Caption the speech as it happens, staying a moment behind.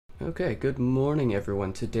Okay, good morning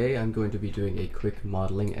everyone. Today I'm going to be doing a quick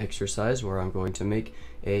modeling exercise where I'm going to make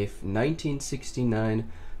a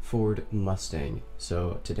 1969 Ford Mustang.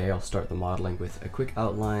 So today I'll start the modeling with a quick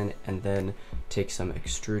outline and then take some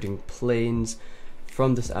extruding planes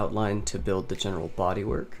from this outline to build the general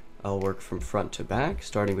bodywork. I'll work from front to back,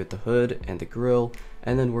 starting with the hood and the grille,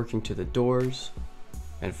 and then working to the doors.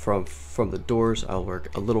 And from the doors I'll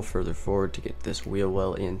work a little further forward to get this wheel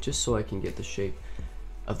well in, just so I can get the shape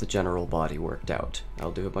of the general body worked out.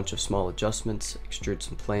 I'll do a bunch of small adjustments, extrude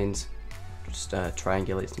some planes, just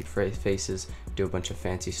triangulate some faces, do a bunch of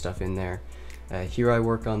fancy stuff in there. Here I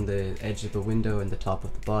work on the edge of the window and the top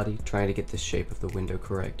of the body, trying to get the shape of the window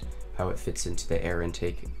correct, how it fits into the air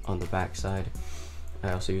intake on the back side.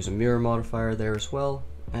 I also use a mirror modifier there as well,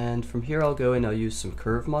 and from here I'll go and I'll use some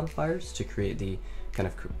curve modifiers to create the kind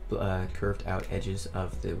of curved out edges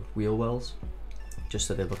of the wheel wells, just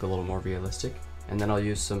so they look a little more realistic. And then I'll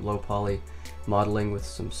use some low poly modeling with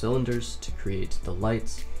some cylinders to create the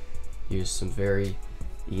lights. Use some very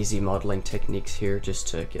easy modeling techniques here just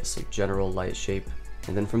to get some general light shape.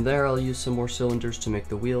 And then from there I'll use some more cylinders to make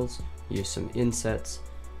the wheels, use some insets,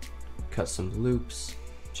 cut some loops,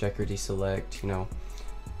 checker deselect,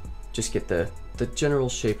 just get the general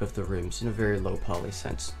shape of the rims in a very low poly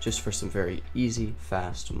sense, just for some very easy,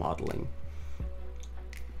 fast modeling.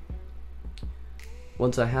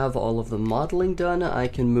 Once I have all of the modeling done, I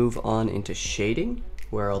can move on into shading,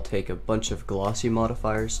 where I'll take a bunch of glossy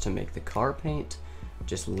modifiers to make the car paint,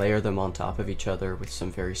 just layer them on top of each other with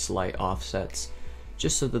some very slight offsets,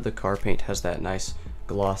 just so that the car paint has that nice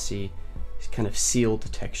glossy, kind of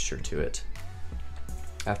sealed texture to it.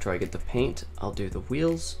 After I get the paint, I'll do the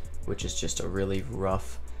wheels, which is just a really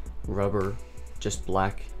rough rubber, just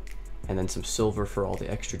black, and then some silver for all the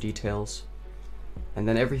extra details. And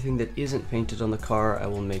then everything that isn't painted on the car, I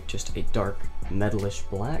will make just a dark metalish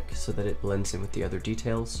black so that it blends in with the other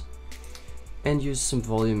details. And use some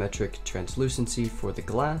volumetric translucency for the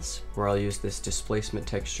glass, where I'll use this displacement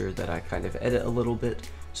texture that I kind of edit a little bit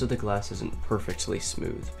so the glass isn't perfectly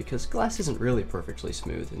smooth, because glass isn't really perfectly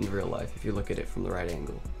smooth in real life if you look at it from the right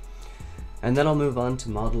angle. And then I'll move on to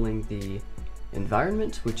modeling the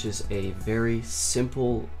environment, which is a very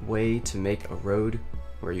simple way to make a road,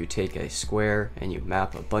 where you take a square and you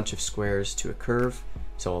map a bunch of squares to a curve,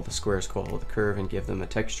 so all the squares follow the curve and give them a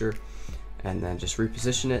texture, and then just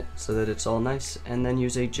reposition it so that it's all nice, and then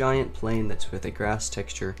use a giant plane that's with a grass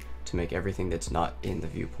texture to make everything that's not in the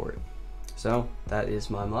viewport. So that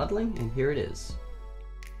is my modeling, and here it is.